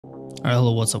Alright,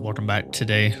 hello, what's up? Welcome back.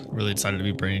 Today, really excited to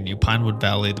be bringing you Pinewood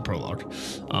Valley, the prologue.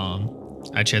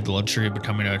 I actually had the luxury of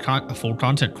becoming a full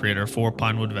content creator for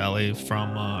Pinewood Valley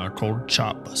from Cold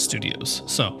Chop Studios.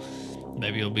 So,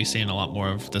 maybe you'll be seeing a lot more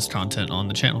of this content on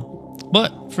the channel.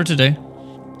 But, for today,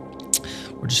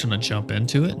 we're just going to jump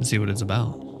into it and see what it's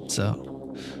about. So,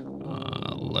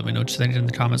 let me know what you think in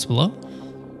the comments below.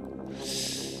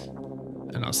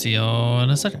 And I'll see y'all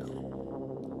in a second.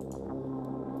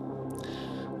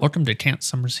 Welcome to Camp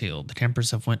Summers Hill. The campers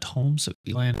have went home, so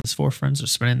Eli and his 4 friends are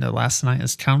spending their last night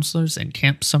as counselors in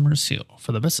Camp Summers Hill.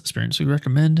 For the best experience, we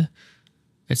recommend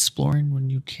exploring when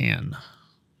you can.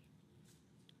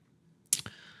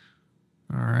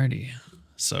 Alrighty.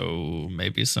 So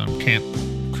maybe some Camp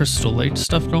Crystal Lake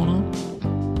stuff going on.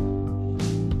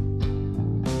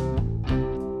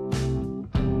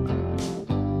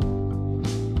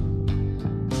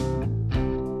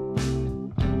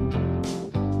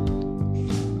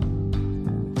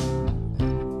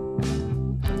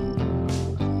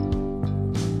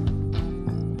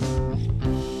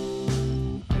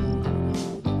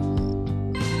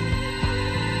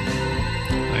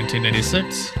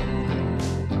 1986.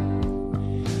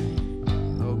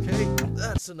 Okay,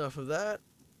 that's enough of that.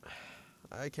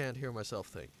 I can't hear myself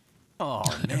think. Oh,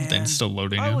 man. Everything's still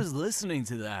loading I in. was listening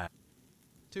to that.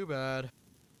 Too bad.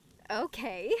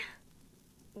 Okay.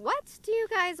 What do you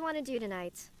guys want to do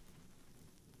tonight?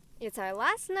 It's our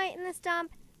last night in this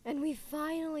dump, and we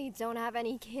finally don't have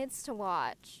any kids to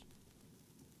watch.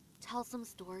 Tell some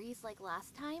stories like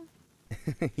last time?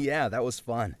 Yeah, that was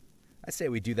fun. I say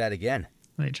we do that again.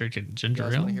 Are they drinking You ginger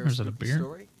guys ale, wanna hear or is it a spooky beer?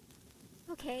 story?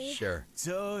 Okay. Sure.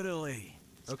 Totally.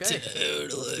 Okay,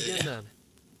 let's begin then.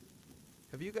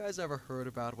 Have you guys ever heard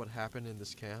about what happened in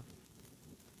this camp?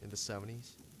 In the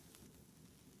 70s?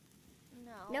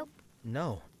 No. Nope.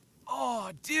 No.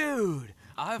 Oh, dude.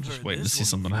 I've Just heard waiting to this see one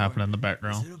something before. happen in the Is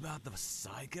background. it about the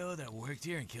psycho that worked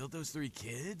here and killed those 3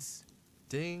 kids?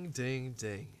 Ding, ding,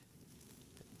 ding.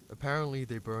 Apparently,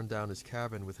 they burned down his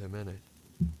cabin with him in it.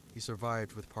 He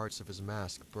survived with parts of his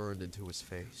mask burned into his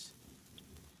face.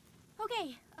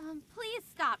 Okay, please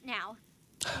stop now.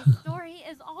 The story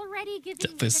is already giving me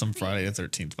Definitely the some creeps. Friday the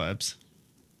 13th vibes.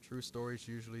 True stories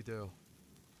usually do.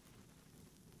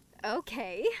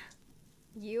 Okay.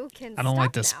 You can I don't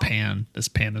like stop this now. pan. This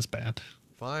pan is bad.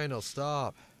 Fine, I'll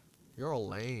stop. You're all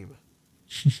lame.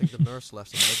 I think the nurse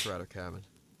left some liquor at her cabin.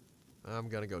 I'm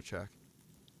gonna go check.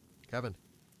 Kevin,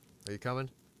 are you coming?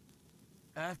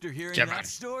 After hearing Come that on.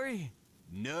 story?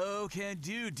 No can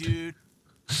do, dude.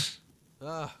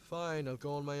 Ah, fine, I'll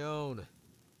go on my own.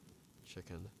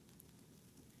 Chicken.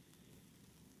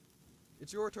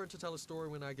 It's your turn to tell a story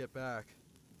when I get back.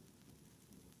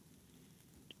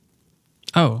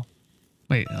 Oh.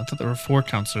 Wait, I thought there were 4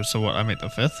 counselors, so what, I made the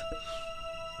 5th?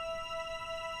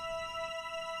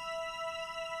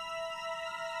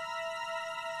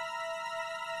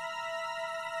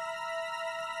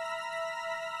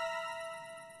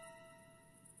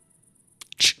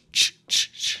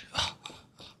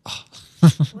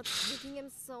 What's taking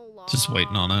him so long? Just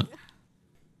waiting on it.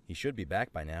 He should be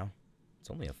back by now. It's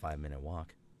only a 5-minute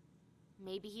walk.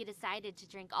 Maybe he decided to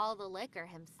drink all the liquor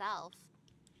himself.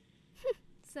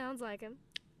 Sounds like him.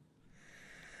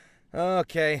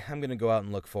 Okay, I'm gonna go out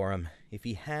and look for him. If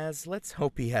he has, let's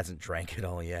hope he hasn't drank it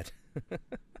all yet.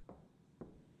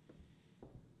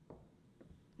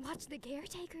 Watch the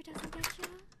caretaker doesn't get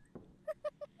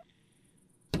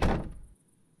you.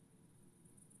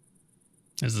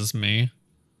 Is this me?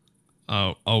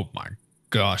 Oh my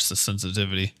gosh, the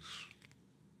sensitivity.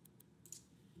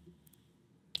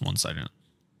 1 second.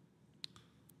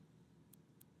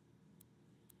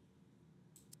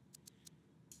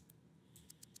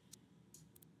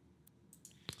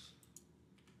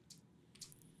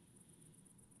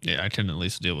 Yeah, I can at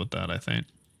least deal with that, I think.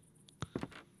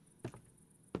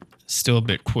 Still a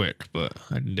bit quick, but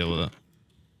I can deal with it.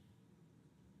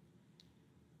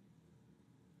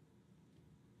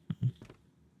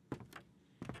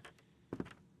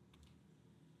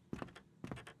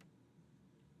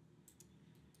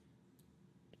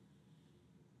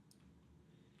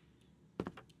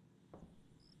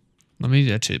 Let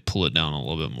me actually pull it down a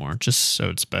little bit more, just so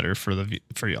it's better for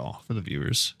y'all, for the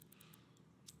viewers.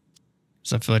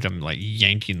 So I feel like I'm like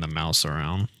yanking the mouse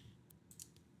around.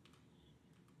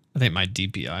 I think my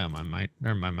DPI on my mic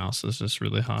or my mouse is just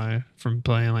really high from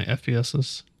playing like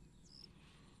FPSs.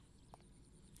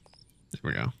 There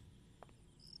we go.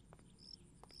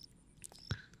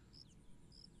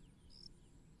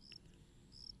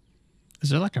 Is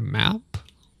there like a map?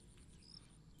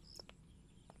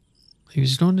 He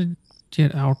was going to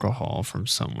get alcohol from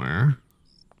somewhere.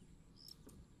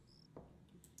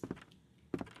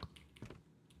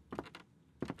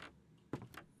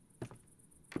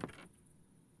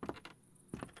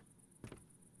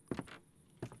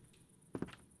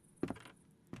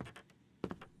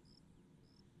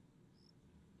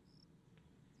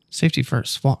 Safety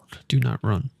first. Walk. Do not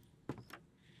run.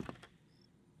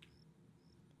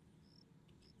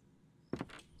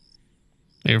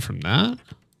 Maybe from that?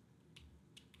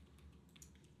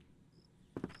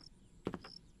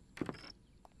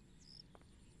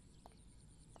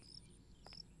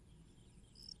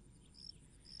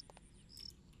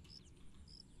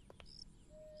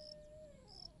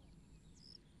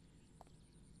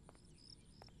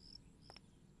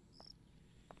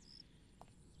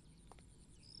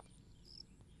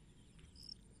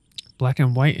 Black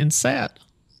and white and sad.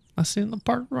 I see in the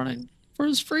park running for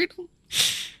his freedom.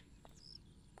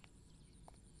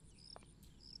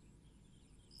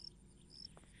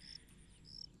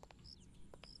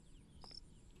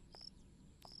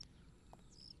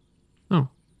 Oh,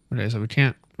 okay, so we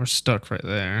can't, we're stuck right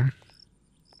there.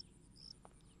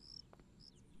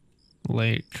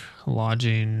 Lake,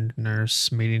 lodging,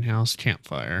 nurse, meeting house,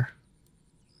 campfire.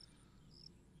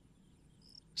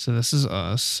 So this is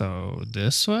us, so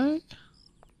this way?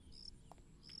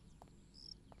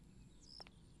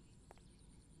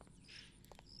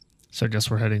 So I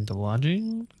guess we're heading to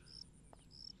lodging.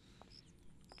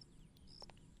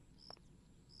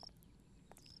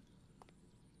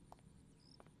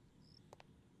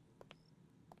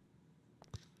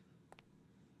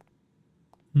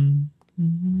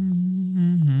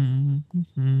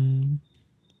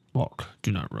 Walk,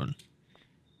 do not run.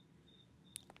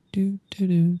 Do do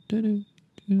do do do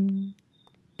do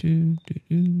do do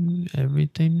do.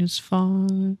 Everything is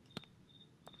fine.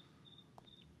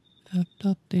 Have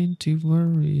nothing to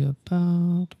worry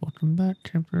about. Welcome back,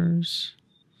 campers.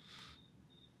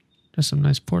 There's some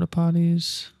nice porta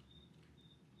potties.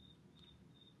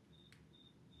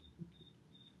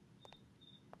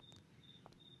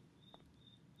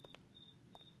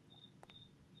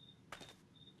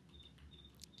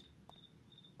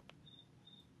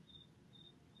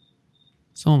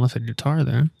 Someone left a guitar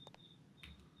there.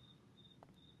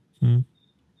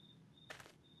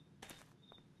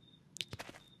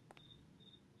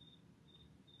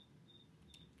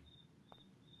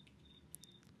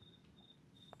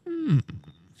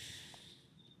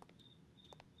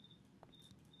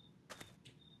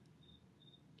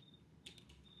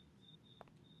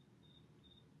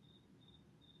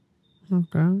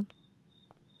 Okay.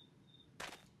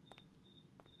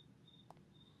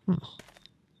 Huh.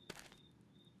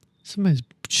 Somebody's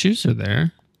shoes are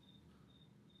there.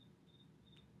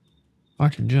 Oh, I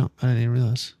can jump. I didn't even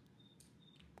realize.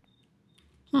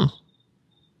 Huh.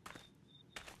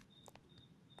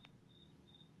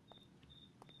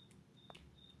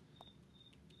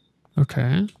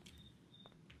 Okay.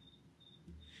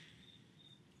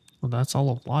 Well, that's all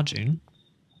of lodging.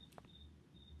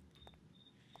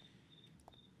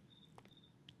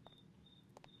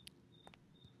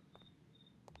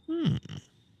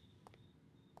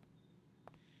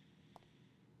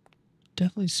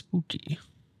 Definitely spooky.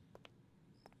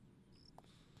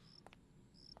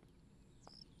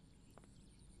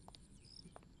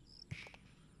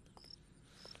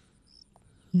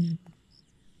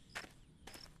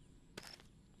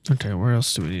 Okay, where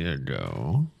else do we need to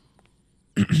go?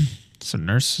 So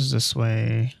nurse is this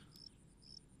way.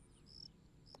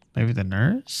 Maybe the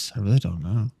nurse? I really don't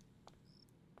know.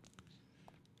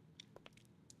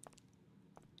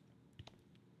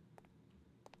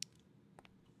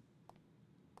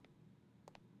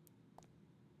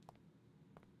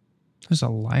 There's a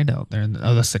light out there.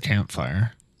 Oh, that's the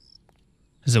campfire.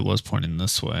 As it was pointing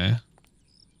this way.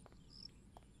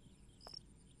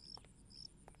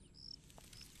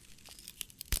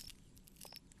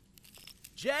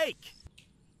 Jake!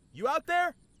 You out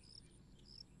there?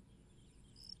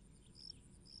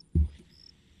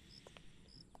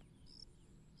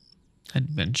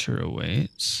 Adventure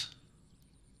awaits.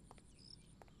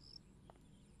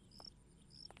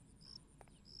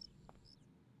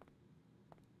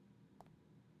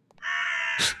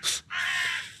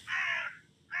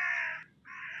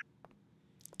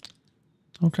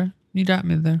 Okay, you got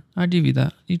me there. I'll give you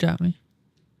that. You got me.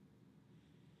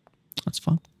 That's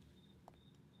fun.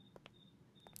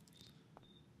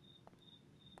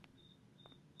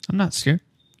 I'm not scared.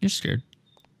 You're scared.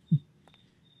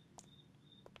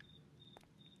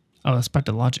 Oh, that's back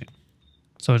to lodging.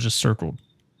 So I just circled.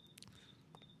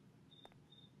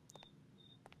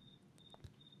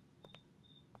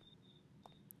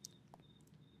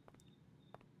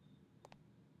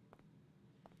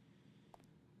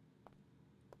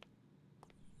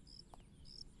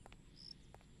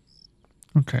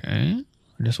 Okay.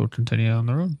 I guess we'll continue on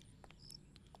the road.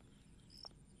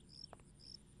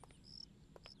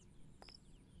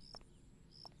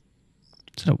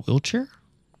 Is it a wheelchair?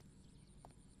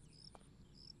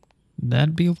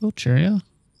 That'd be a wheelchair, yeah.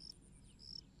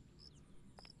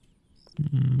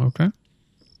 Okay.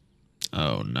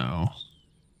 Oh no.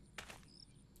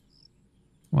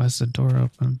 Why is the door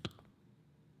open?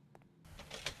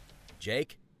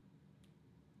 Jake?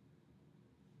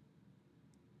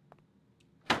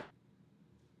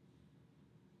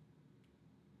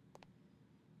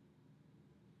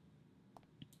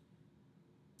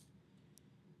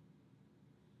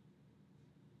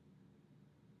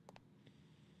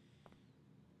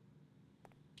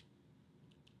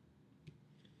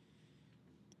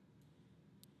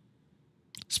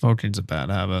 Smoking's a bad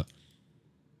habit.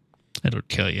 It'll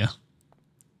kill you.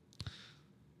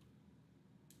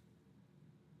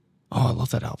 Oh, I love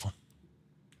that album.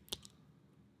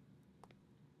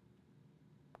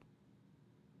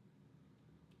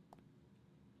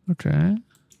 Okay.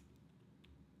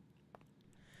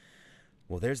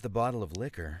 Well, there's the bottle of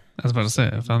liquor. I was about to say,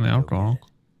 I found the Go get alcohol.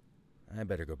 it. I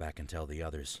better go back and tell the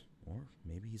others. Or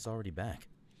maybe he's already back.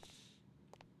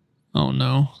 Oh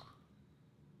no.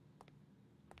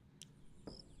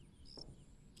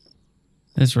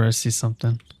 This is where I see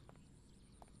something.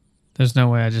 There's no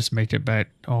way I just make it back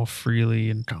all freely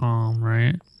and calm,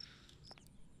 right?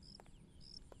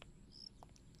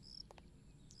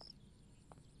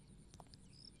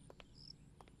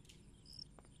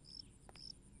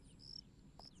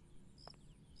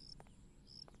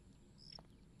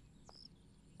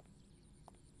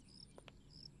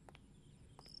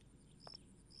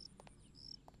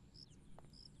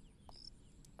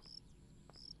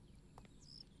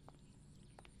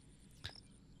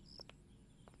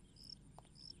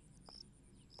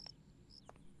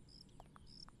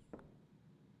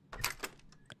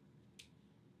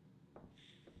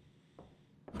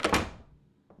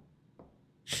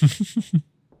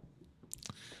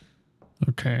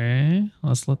 Okay,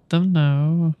 let's let them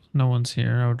know. No one's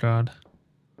here. Oh god.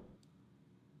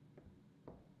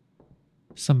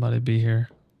 Somebody be here.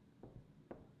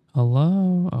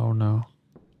 Hello? Oh no.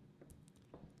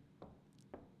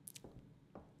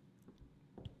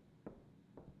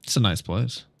 It's a nice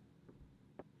place.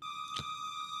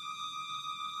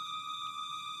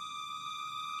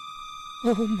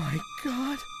 Oh my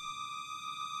god!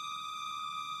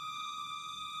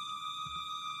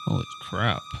 Holy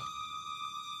crap.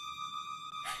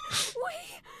 We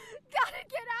gotta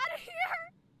get out of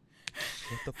here!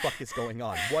 What the fuck is going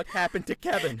on? What happened to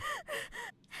Kevin?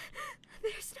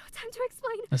 There's no time to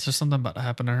explain. Is there something about to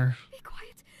happen to her? Be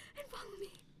quiet and follow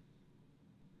me.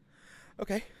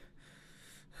 Okay.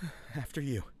 After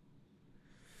you.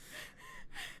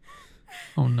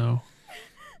 Oh no.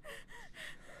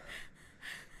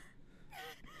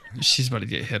 She's about to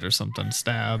get hit or something.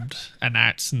 Stabbed. An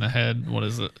axe in the head. What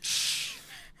is it?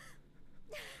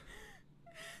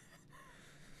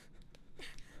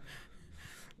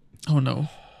 Oh no.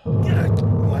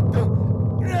 What the?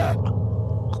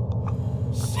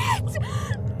 Shit!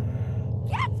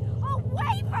 Get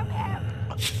away from him!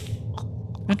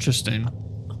 Interesting.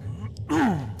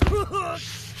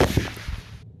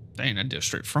 Dang, I did a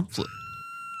straight front flip.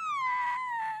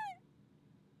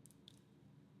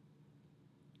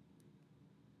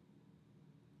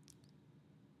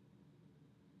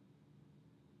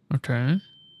 Okay.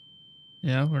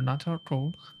 Yeah, we're not out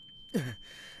cold.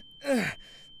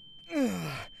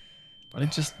 Why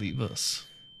did just leave us?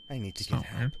 I need to It's get not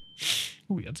help. weird.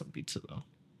 Oh, we had some pizza though.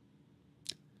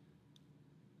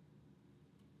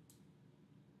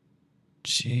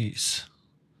 Jeez.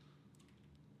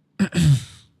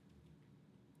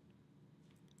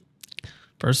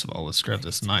 First of all, let's grab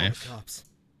this Let's call the knife. cops.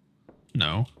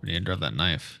 No, we need to grab that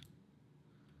knife.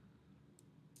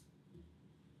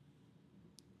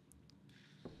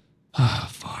 Ah,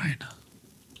 fine.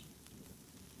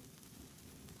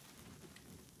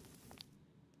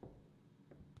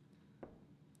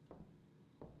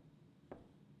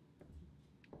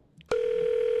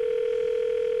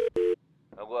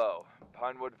 Hello,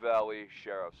 Pinewood Valley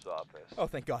Sheriff's Office. Oh,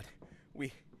 thank God.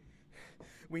 We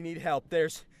need help.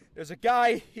 There's a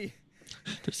guy. He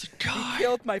There's a guy.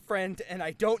 killed my friend, and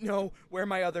I don't know where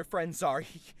my other friends are.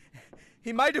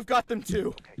 He might have got them too.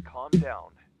 Okay, calm down.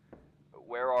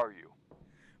 Where are you?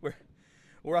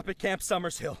 We're up at Camp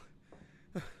Summershill.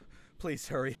 Please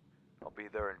hurry. I'll be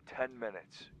there in 10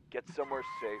 minutes. Get somewhere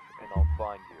safe and I'll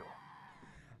find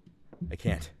you. I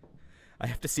can't. I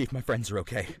have to see if my friends are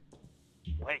okay.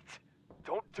 Wait,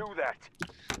 don't do that.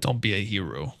 Don't be a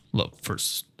hero. Look,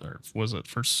 first, or was it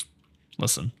first?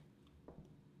 Listen.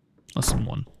 Lesson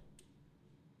 1.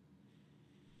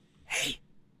 Hey,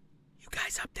 you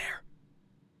guys up there?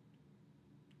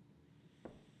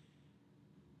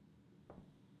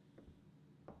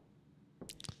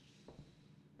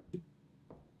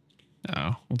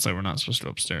 Looks like we're not supposed to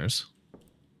go upstairs.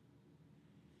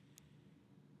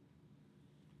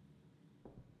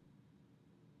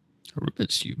 A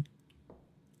Rubik's Cube.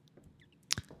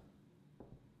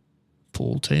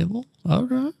 Pool table?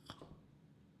 Okay.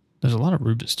 There's a lot of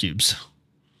Rubik's Cubes.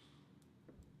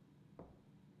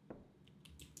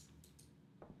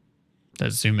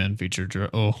 That zoom in feature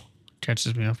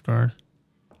catches me off guard.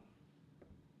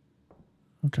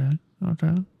 Okay,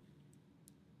 okay.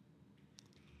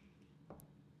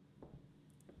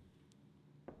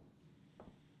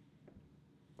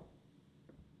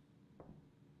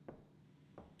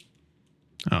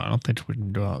 Oh, I don't think we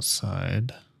can go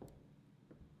outside.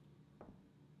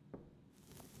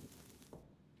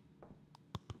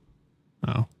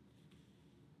 Oh.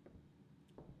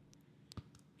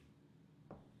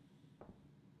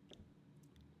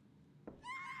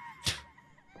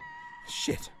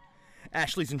 Shit.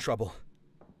 Ashley's in trouble.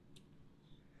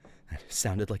 That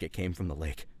sounded like it came from the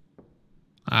lake.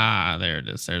 Ah, there it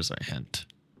is. There's a hint.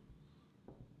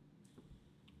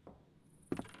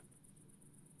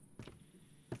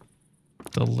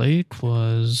 The lake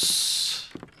was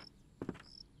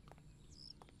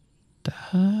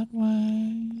that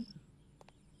way.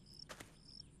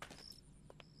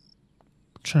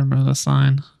 Trying to remember the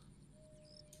sign.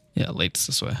 Yeah, lake's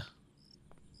this way.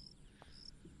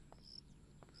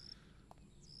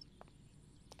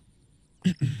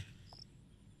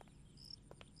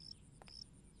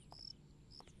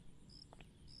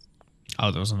 Oh,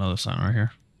 there was another sign right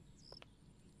here.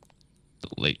 The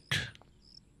lake.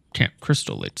 Camp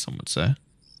Crystal Lake, some would say.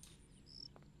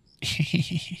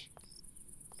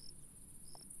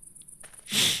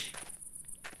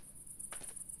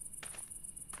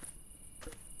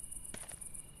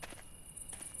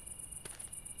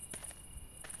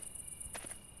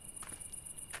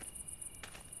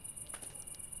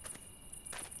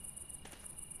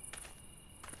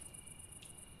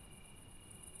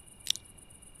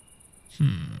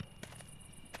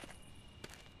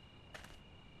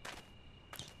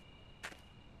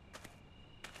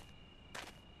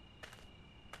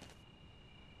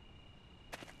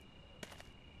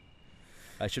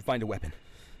 I should find a weapon.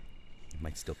 It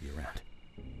might still be around.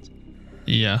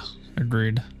 Yeah,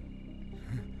 agreed.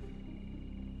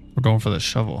 We're going for the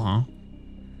shovel, huh?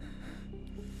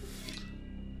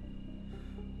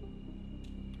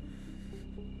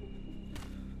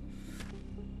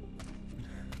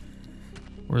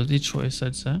 Worthy choice,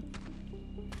 I'd say.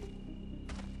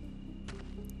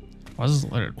 Why is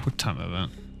this like a quick time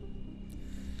event?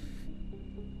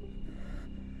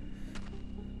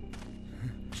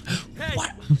 Hey!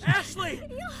 What? Ashley!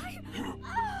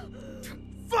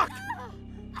 Fuck!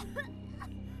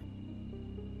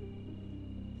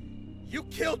 You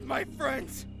killed my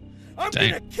friends! I'm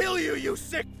Dang. gonna kill you, you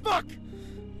sick fuck!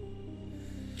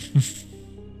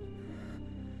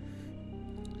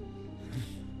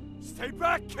 Stay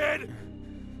back, kid!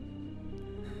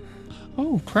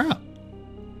 Oh, crap.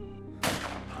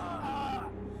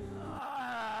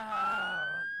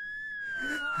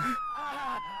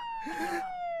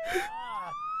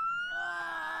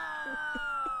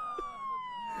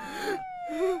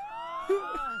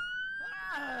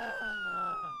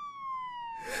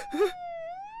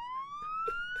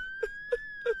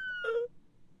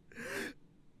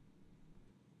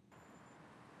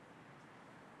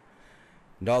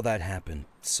 And all that happened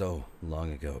so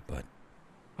long ago, but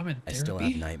I'm in I still have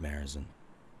therapy? nightmares, and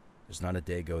there's not a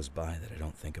day goes by that I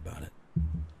don't think about it.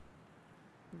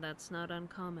 That's not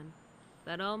uncommon.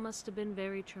 That all must have been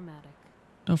very traumatic.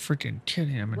 No freaking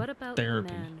kidding. I'm in What about therapy.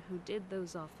 the man who did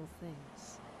those awful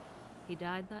things? He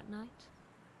died that night?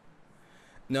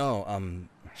 No,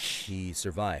 he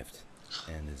survived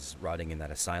and is rotting in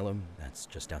that asylum that's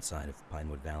just outside of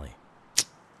Pinewood Valley.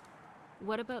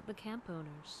 What about the camp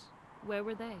owners? Where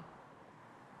were they?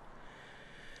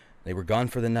 They were gone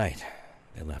for the night.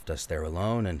 They left us there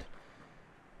alone, and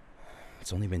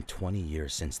it's only been 20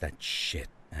 years since that shit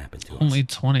happened to us. Only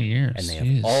 20 years. And they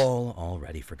Jeez. have all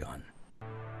already forgotten.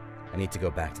 I need to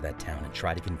go back to that town and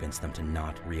try to convince them to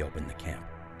not reopen the camp.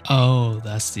 Oh,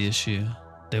 that's the issue.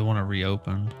 They want to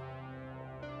reopen.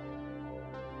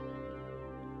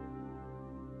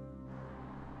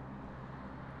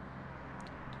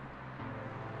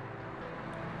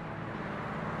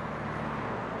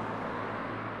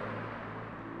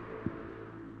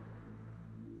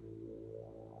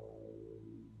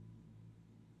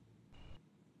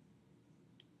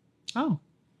 Oh,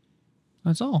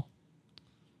 that's all.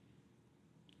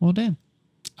 Well, damn.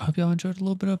 I hope y'all enjoyed a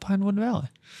little bit of Pinewood Valley.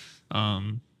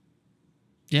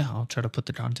 yeah, I'll try to put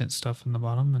the content stuff in the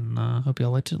bottom, and hope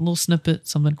y'all liked it. A little snippet,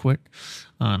 something quick,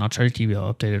 and I'll try to keep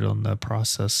y'all updated on the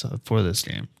process for this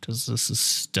game, because this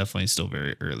is definitely still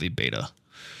very early beta.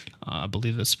 I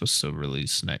believe it's supposed to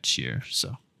release next year,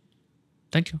 so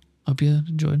thank you. Hope you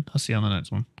enjoyed. I'll see you on the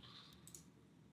next one.